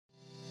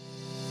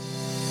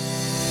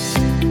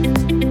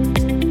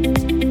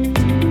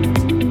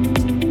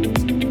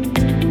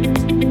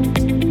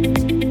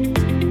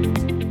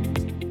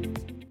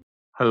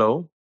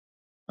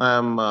I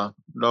am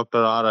Dr.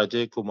 R.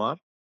 Ajay Kumar,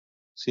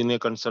 Senior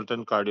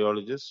Consultant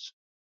Cardiologist,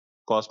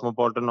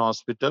 Cosmopolitan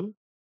Hospital,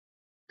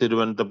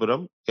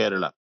 Thiruvananthapuram,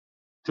 Kerala.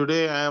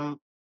 Today I am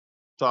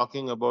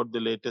talking about the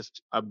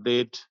latest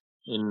update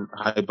in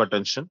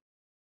hypertension.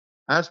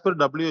 As per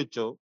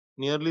WHO,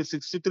 nearly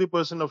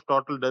 63% of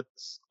total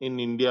deaths in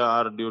India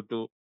are due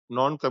to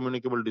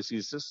non-communicable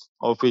diseases,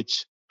 of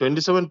which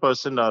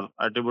 27% are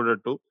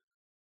attributed to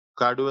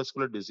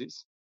cardiovascular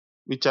disease,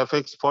 which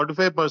affects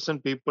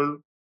 45% people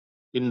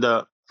in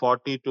the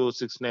 40 to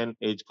 69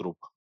 age group.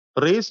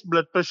 Raised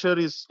blood pressure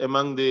is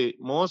among the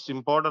most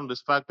important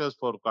risk factors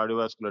for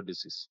cardiovascular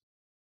disease.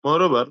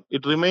 Moreover,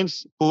 it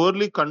remains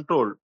poorly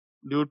controlled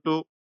due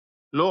to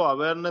low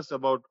awareness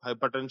about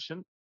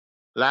hypertension,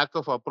 lack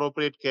of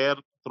appropriate care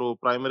through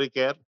primary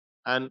care,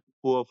 and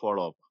poor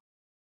follow up.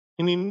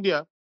 In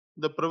India,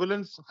 the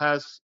prevalence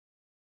has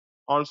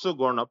also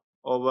gone up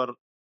over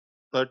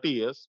 30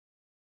 years,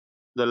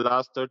 the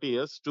last 30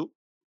 years, to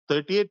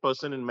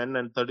 38% in men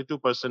and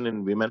 32%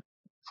 in women,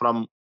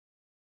 from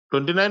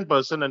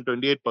 29% and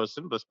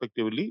 28%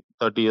 respectively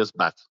 30 years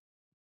back.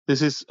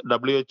 This is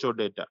WHO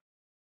data.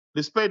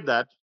 Despite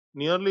that,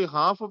 nearly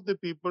half of the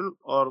people,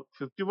 or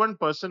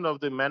 51% of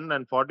the men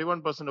and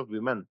 41% of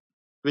women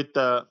with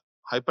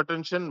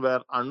hypertension,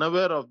 were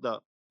unaware of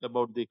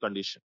about the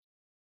condition.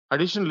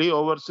 Additionally,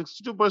 over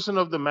 62%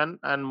 of the men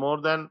and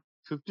more than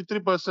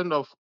 53%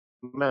 of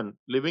men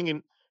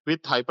living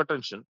with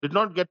hypertension did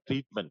not get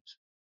treatment.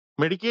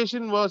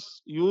 Medication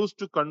was used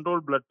to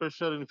control blood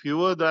pressure in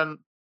fewer than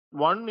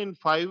 1 in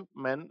 5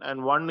 men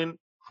and 1 in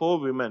 4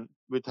 women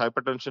with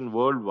hypertension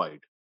worldwide.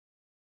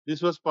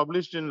 This was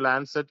published in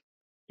Lancet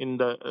in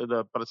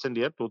the present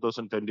year,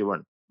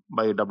 2021,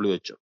 by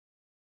WHO.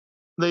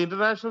 The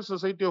International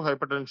Society of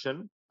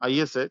Hypertension,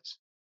 ISH,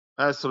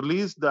 has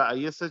released the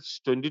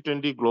ISH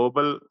 2020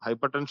 Global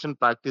Hypertension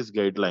Practice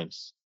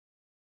Guidelines.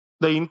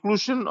 The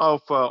inclusion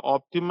of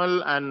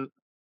optimal and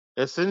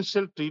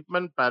essential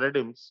treatment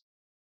paradigms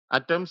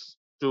attempts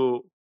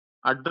to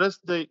address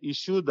the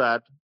issue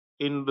that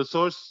in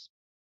resource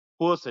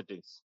poor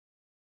settings.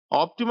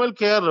 Optimal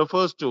care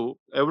refers to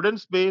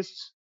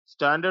evidence-based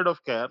standard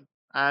of care,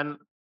 and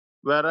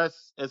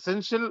whereas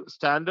essential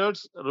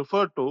standards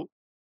refer to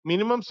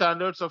minimum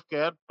standards of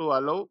care to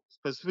allow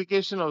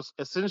specification of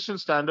essential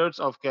standards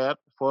of care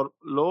for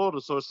low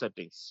resource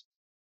settings.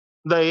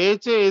 The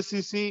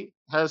AHA-ACC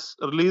has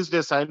released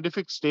a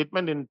scientific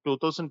statement in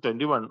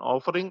 2021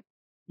 offering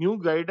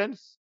new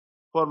guidance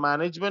for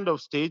management of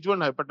stage 1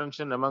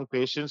 hypertension among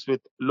patients with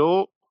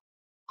low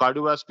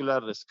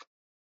cardiovascular risk.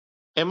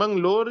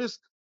 Among low risk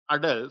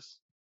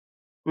adults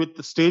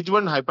with stage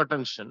 1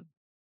 hypertension,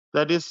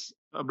 that is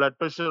a blood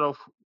pressure of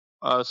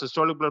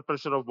systolic blood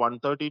pressure of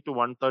 130 to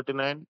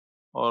 139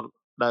 or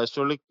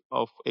diastolic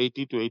of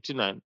 80 to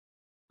 89,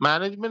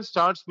 management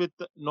starts with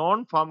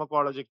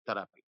non-pharmacologic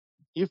therapy.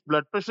 If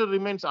blood pressure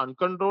remains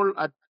uncontrolled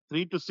at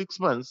 3 to 6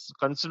 months,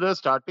 consider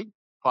starting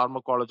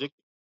pharmacologic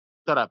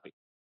therapy.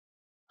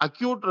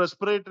 Acute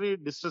respiratory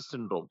distress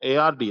syndrome,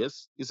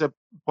 ARDS, is a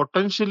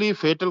potentially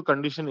fatal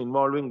condition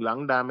involving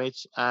lung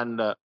damage,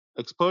 and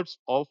experts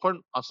often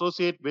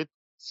associate with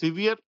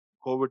severe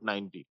COVID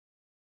 19.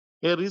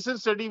 A recent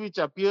study which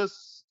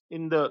appears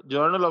in the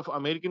Journal of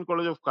American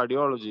College of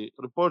Cardiology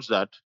reports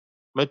that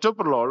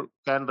metoprolol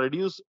can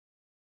reduce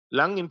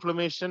lung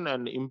inflammation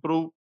and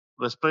improve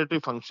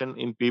respiratory function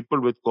in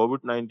people with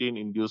COVID 19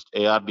 induced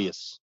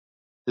ARDS.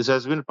 This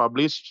has been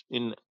published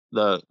in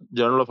the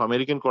Journal of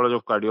American College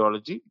of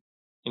Cardiology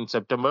in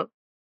September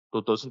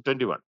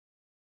 2021.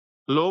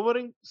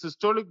 Lowering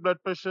systolic blood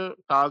pressure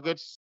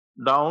targets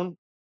down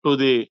to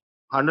the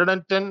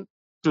 110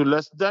 to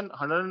less than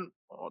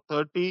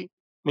 130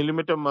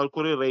 millimeter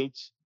mercury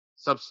range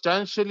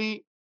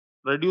substantially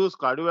reduce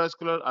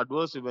cardiovascular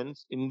adverse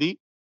events in the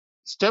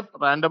STEP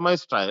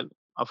randomized trial,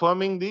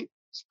 affirming the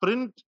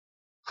sprint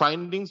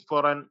findings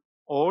for an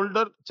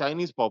older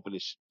Chinese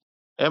population.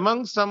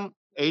 Among some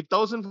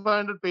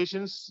 8,500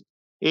 patients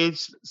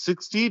aged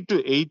 60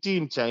 to 80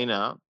 in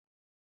China,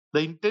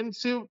 the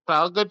intensive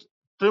target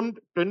trimmed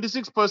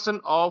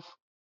 26% of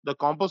the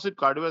composite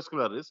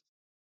cardiovascular risk.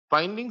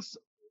 Findings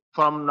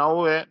from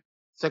now a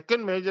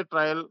second major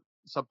trial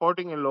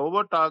supporting a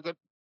lower target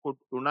could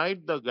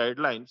unite the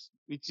guidelines,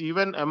 which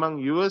even among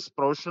US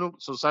professional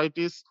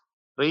societies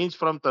range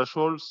from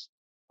thresholds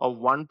of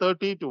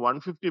 130 to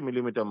 150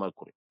 millimeter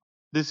mercury.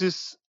 This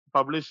is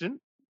published in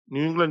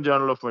New England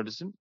Journal of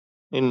Medicine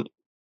in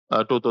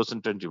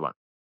 2021.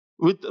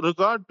 With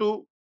regard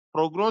to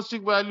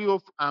prognostic value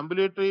of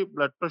ambulatory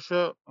blood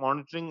pressure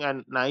monitoring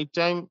and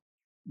nighttime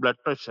blood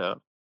pressure,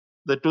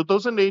 the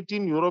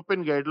 2018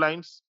 European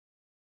guidelines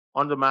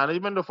on the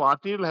management of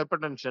arterial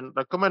hypertension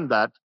recommend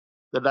that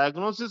the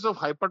diagnosis of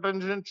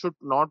hypertension should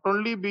not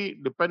only be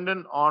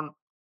dependent on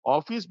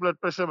office blood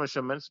pressure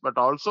measurements but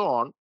also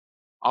on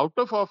out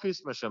of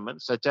office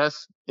measurements such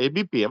as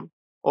ABPM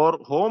or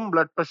home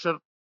blood pressure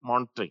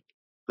monitoring,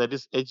 that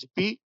is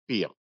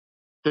HPPM.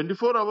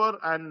 24-hour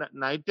and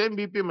nighttime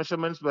BP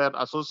measurements were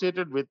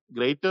associated with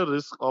greater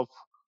risk of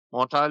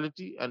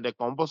mortality, and a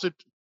composite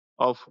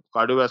of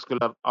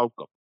cardiovascular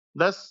outcome.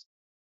 Thus,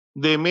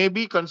 they may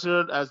be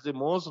considered as the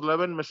most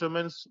relevant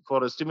measurements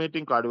for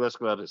estimating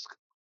cardiovascular risk.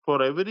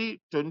 For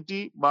every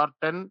 20 bar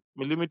 10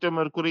 millimeter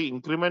mercury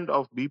increment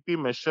of BP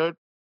measured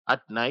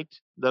at night,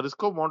 the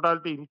risk of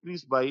mortality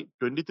increased by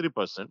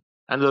 23%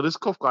 and the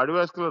risk of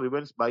cardiovascular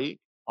events by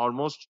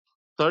almost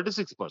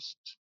 36%.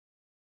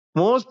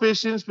 Most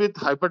patients with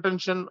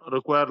hypertension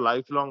require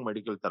lifelong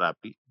medical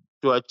therapy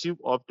to achieve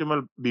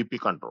optimal BP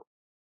control.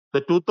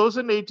 The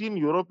 2018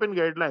 European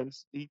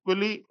guidelines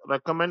equally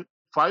recommend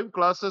 5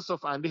 classes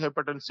of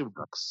antihypertensive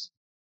drugs.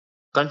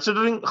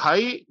 Considering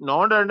high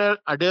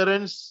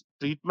non-adherence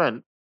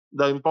treatment,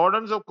 the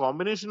importance of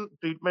combination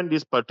treatment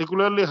is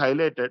particularly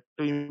highlighted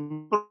to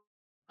improve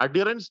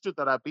adherence to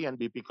therapy and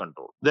BP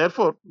control.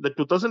 Therefore, the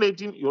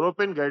 2018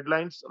 European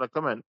guidelines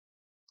recommend,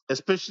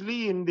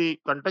 especially in the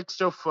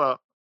context of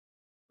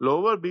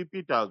lower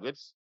BP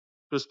targets,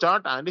 to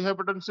start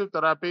antihypertensive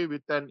therapy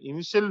with an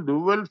initial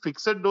dual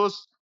fixed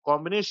dose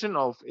combination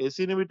of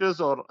AC inhibitors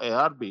or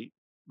ARB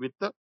with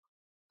the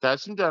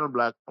calcium channel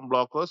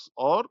blockers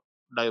or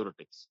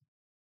diuretics.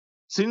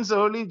 Since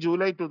early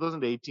July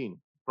 2018,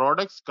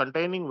 products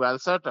containing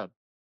valsartan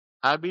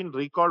have been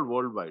recalled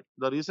worldwide.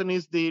 The reason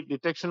is the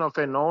detection of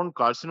a known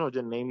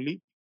carcinogen,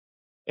 namely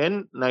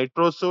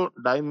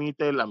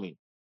N-nitrosodimethylamine,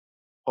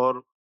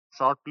 or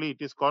shortly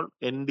it is called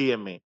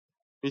NDMA,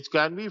 which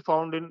can be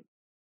found in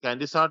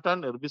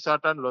candesartan,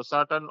 irbesartan,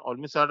 losartan,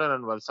 olmesartan,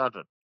 and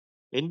valsartan.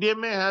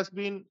 NDMA has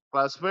been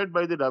classified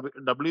by the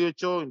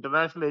WHO,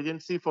 International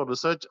Agency for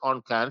Research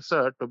on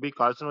Cancer, to be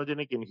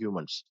carcinogenic in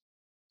humans.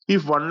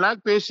 If 1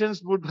 lakh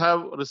patients would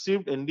have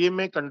received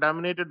NDMA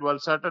contaminated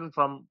valsartan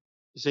from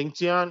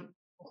Zhengjian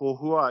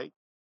Huhuai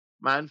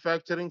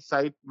manufacturing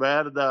site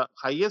where the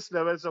highest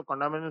levels of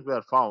contaminants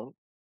were found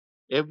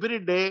every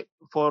day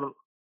for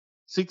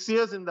 6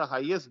 years in the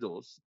highest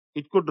dose,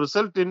 it could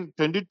result in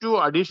 22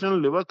 additional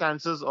liver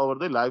cancers over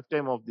the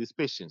lifetime of these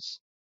patients.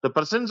 The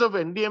presence of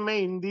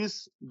NDMA in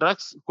these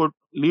drugs could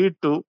lead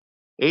to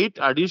 8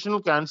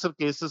 additional cancer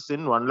cases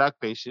in 1 lakh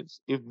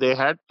patients if they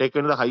had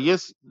taken the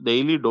highest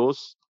daily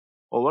dose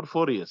over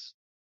 4 years.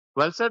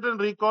 Valsartan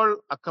recall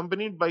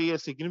accompanied by a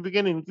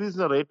significant increase in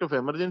the rate of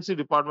emergency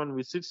department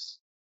visits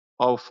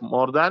of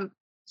more than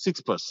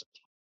 6%.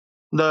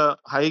 The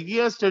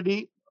Hygia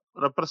study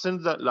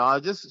represents the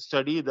largest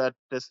study that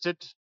tested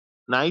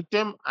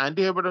nighttime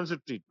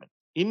antihypertensive treatment.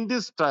 In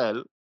this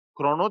trial,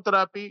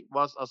 chronotherapy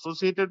was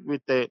associated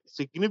with a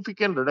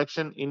significant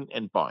reduction in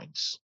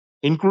endpoints,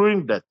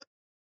 including death.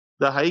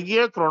 The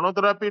Hygia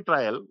chronotherapy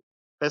trial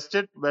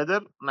tested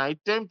whether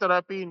nighttime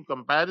therapy in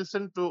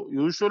comparison to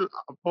usual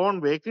upon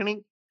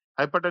awakening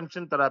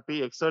hypertension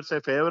therapy exerts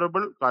a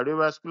favorable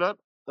cardiovascular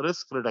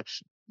risk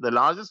reduction. The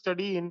largest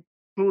study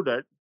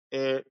included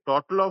a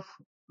total of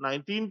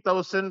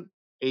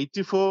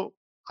 19,084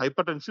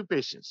 hypertensive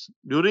patients.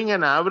 During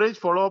an average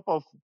follow-up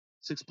of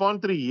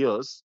 6.3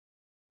 years,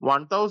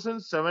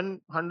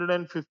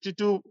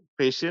 1,752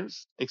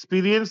 patients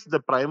experienced the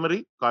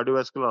primary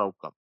cardiovascular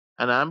outcome.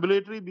 An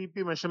ambulatory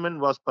BP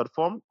measurement was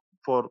performed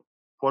for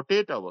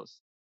 48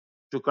 hours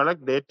to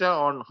collect data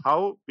on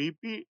how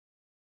BP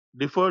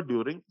differed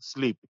during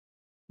sleep.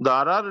 The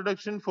RR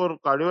reduction for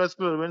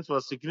cardiovascular events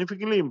was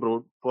significantly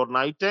improved for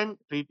nighttime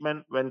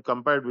treatment when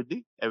compared with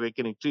the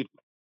awakening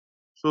treatment.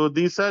 So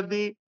these are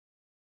the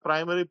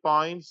primary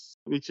points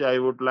which I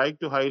would like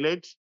to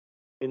highlight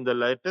in the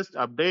latest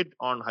update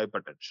on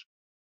hypertension.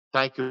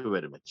 Thank you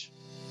very much.